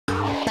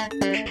Hello,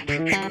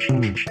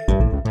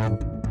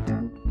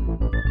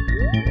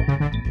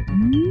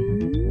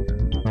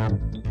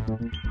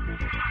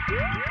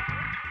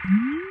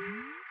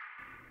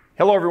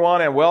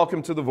 everyone, and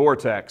welcome to The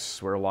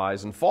Vortex, where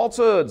lies and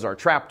falsehoods are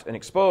trapped and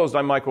exposed.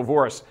 I'm Michael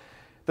Voris.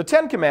 The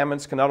Ten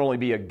Commandments can not only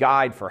be a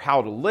guide for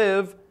how to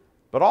live,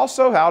 but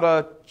also how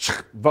to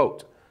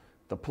vote.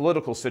 The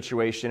political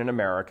situation in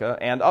America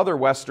and other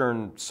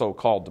Western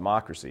so-called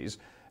democracies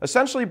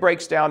essentially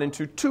breaks down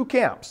into two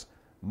camps: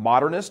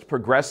 modernist,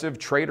 progressive,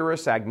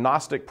 traitorous,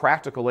 agnostic,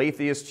 practical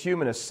atheists,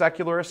 humanist,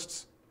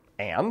 secularists,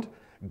 and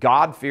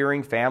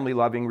God-fearing,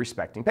 family-loving,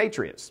 respecting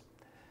patriots.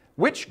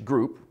 Which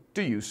group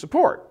do you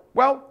support?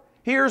 Well,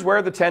 here's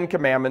where the Ten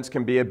Commandments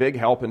can be a big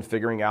help in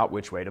figuring out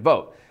which way to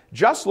vote.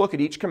 Just look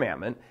at each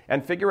commandment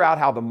and figure out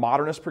how the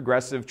modernist,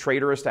 progressive,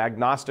 traitorist,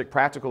 agnostic,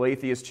 practical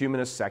atheist,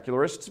 humanist,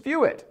 secularists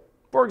view it.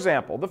 For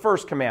example, the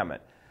first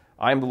commandment,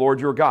 I am the Lord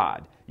your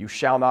God. You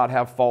shall not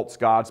have false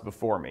gods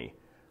before me.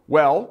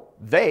 Well,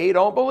 they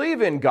don't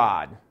believe in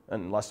God,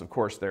 unless, of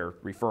course, they're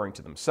referring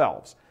to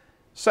themselves.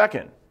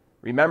 Second,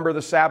 remember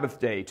the Sabbath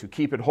day to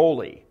keep it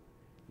holy.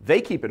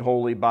 They keep it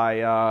holy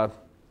by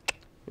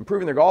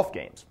improving their golf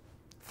games.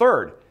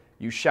 Third,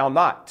 you shall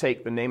not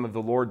take the name of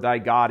the Lord thy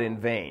God in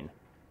vain.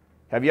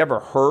 Have you ever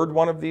heard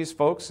one of these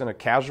folks in a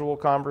casual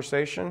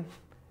conversation?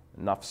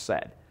 Enough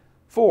said.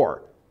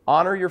 4,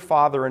 honor your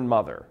father and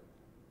mother.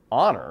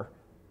 Honor?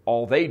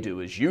 All they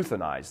do is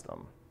euthanize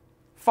them.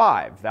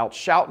 5, thou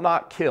shalt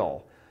not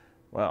kill.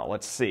 Well,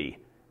 let's see.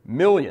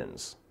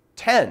 Millions,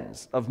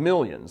 tens of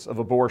millions of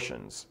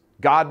abortions.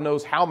 God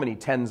knows how many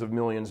tens of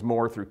millions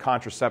more through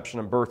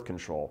contraception and birth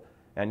control.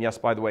 And yes,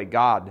 by the way,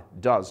 God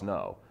does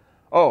know.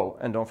 Oh,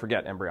 and don't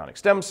forget embryonic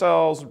stem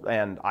cells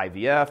and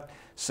IVF.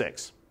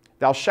 6,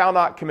 thou shalt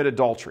not commit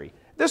adultery.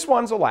 This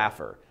one's a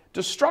laugher.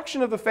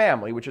 Destruction of the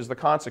family, which is the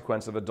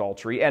consequence of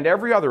adultery, and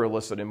every other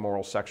illicit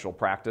immoral sexual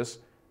practice,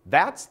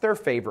 that's their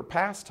favorite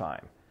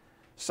pastime.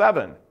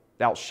 7,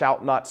 thou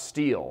shalt not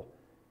steal.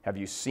 Have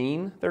you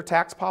seen their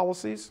tax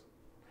policies?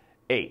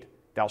 8,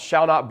 thou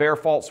shalt not bear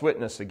false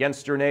witness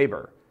against your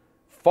neighbor.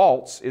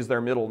 False is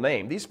their middle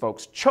name. These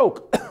folks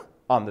choke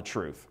on the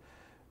truth.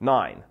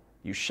 9,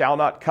 you shall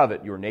not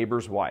covet your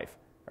neighbor's wife.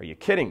 Are you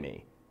kidding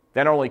me?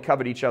 They not only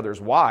covet each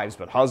other's wives,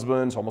 but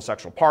husbands,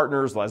 homosexual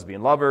partners,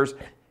 lesbian lovers.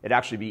 It'd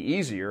actually be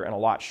easier and a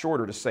lot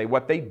shorter to say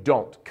what they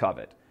don't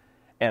covet.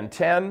 And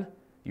 10,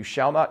 you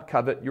shall not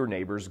covet your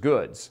neighbor's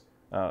goods.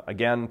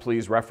 Again,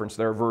 please reference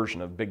their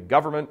version of big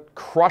government,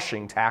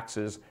 crushing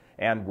taxes,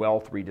 and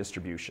wealth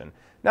redistribution.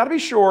 Now, to be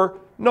sure,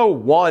 no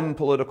one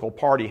political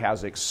party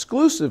has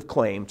exclusive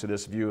claim to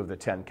this view of the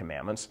Ten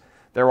Commandments.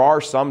 There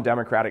are some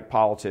Democratic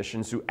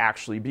politicians who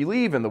actually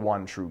believe in the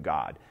one true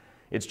God.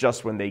 It's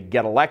just when they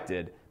get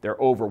elected, they're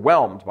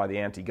overwhelmed by the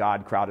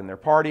anti-God crowd in their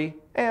party,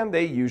 and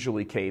they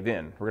usually cave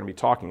in. We're going to be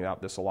talking about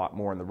this a lot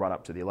more in the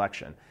run-up to the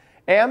election.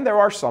 And there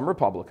are some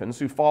Republicans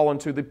who fall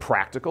into the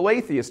practical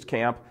atheist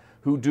camp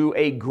who do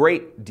a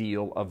great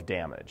deal of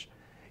damage.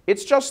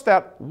 It's just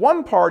that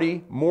one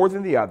party, more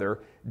than the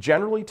other,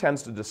 generally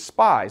tends to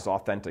despise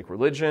authentic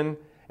religion,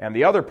 and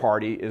the other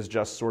party is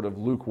just sort of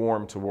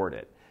lukewarm toward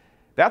it.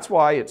 That's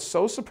why it's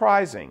so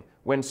surprising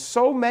when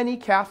so many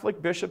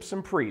Catholic bishops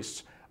and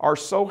priests are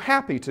so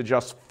happy to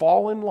just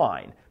fall in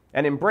line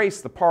and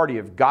embrace the party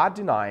of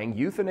God-denying,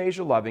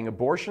 euthanasia-loving,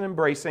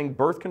 abortion-embracing,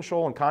 birth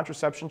control and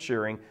contraception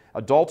cheering,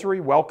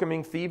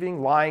 adultery-welcoming,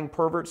 thieving, lying,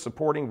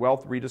 pervert-supporting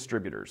wealth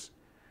redistributors.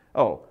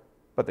 Oh,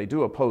 but they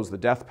do oppose the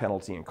death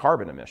penalty and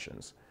carbon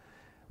emissions.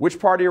 Which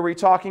party are we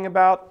talking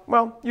about?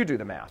 Well, you do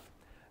the math.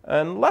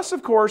 Unless,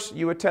 of course,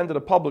 you attended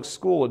a public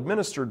school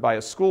administered by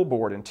a school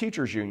board and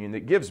teachers union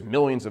that gives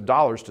millions of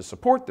dollars to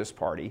support this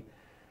party,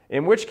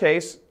 in which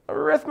case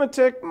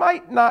arithmetic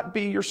might not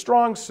be your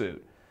strong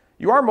suit.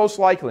 You are most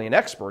likely an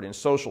expert in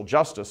social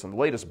justice and the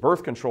latest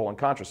birth control and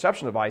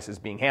contraception devices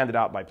being handed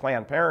out by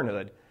Planned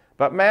Parenthood,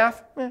 but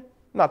math,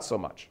 not so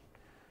much.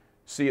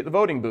 See you at the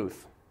voting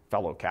booth,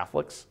 fellow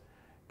Catholics.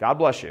 God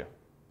bless you.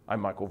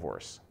 I'm Michael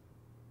Voris.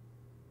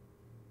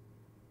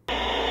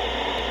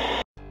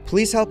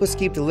 Please help us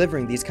keep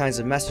delivering these kinds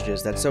of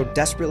messages that so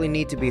desperately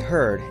need to be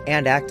heard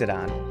and acted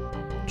on.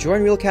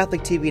 Join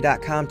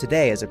RealCatholicTV.com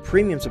today as a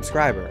premium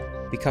subscriber.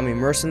 Become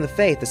immersed in the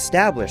faith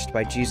established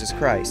by Jesus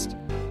Christ.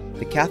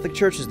 The Catholic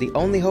Church is the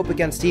only hope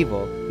against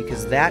evil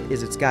because that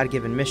is its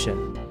God-given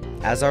mission.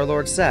 As our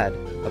Lord said,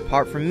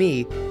 apart from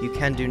me, you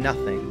can do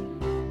nothing.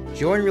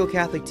 Join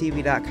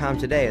RealCatholicTV.com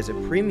today as a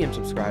premium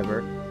subscriber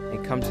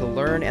and come to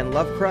learn and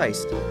love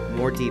Christ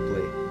more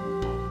deeply.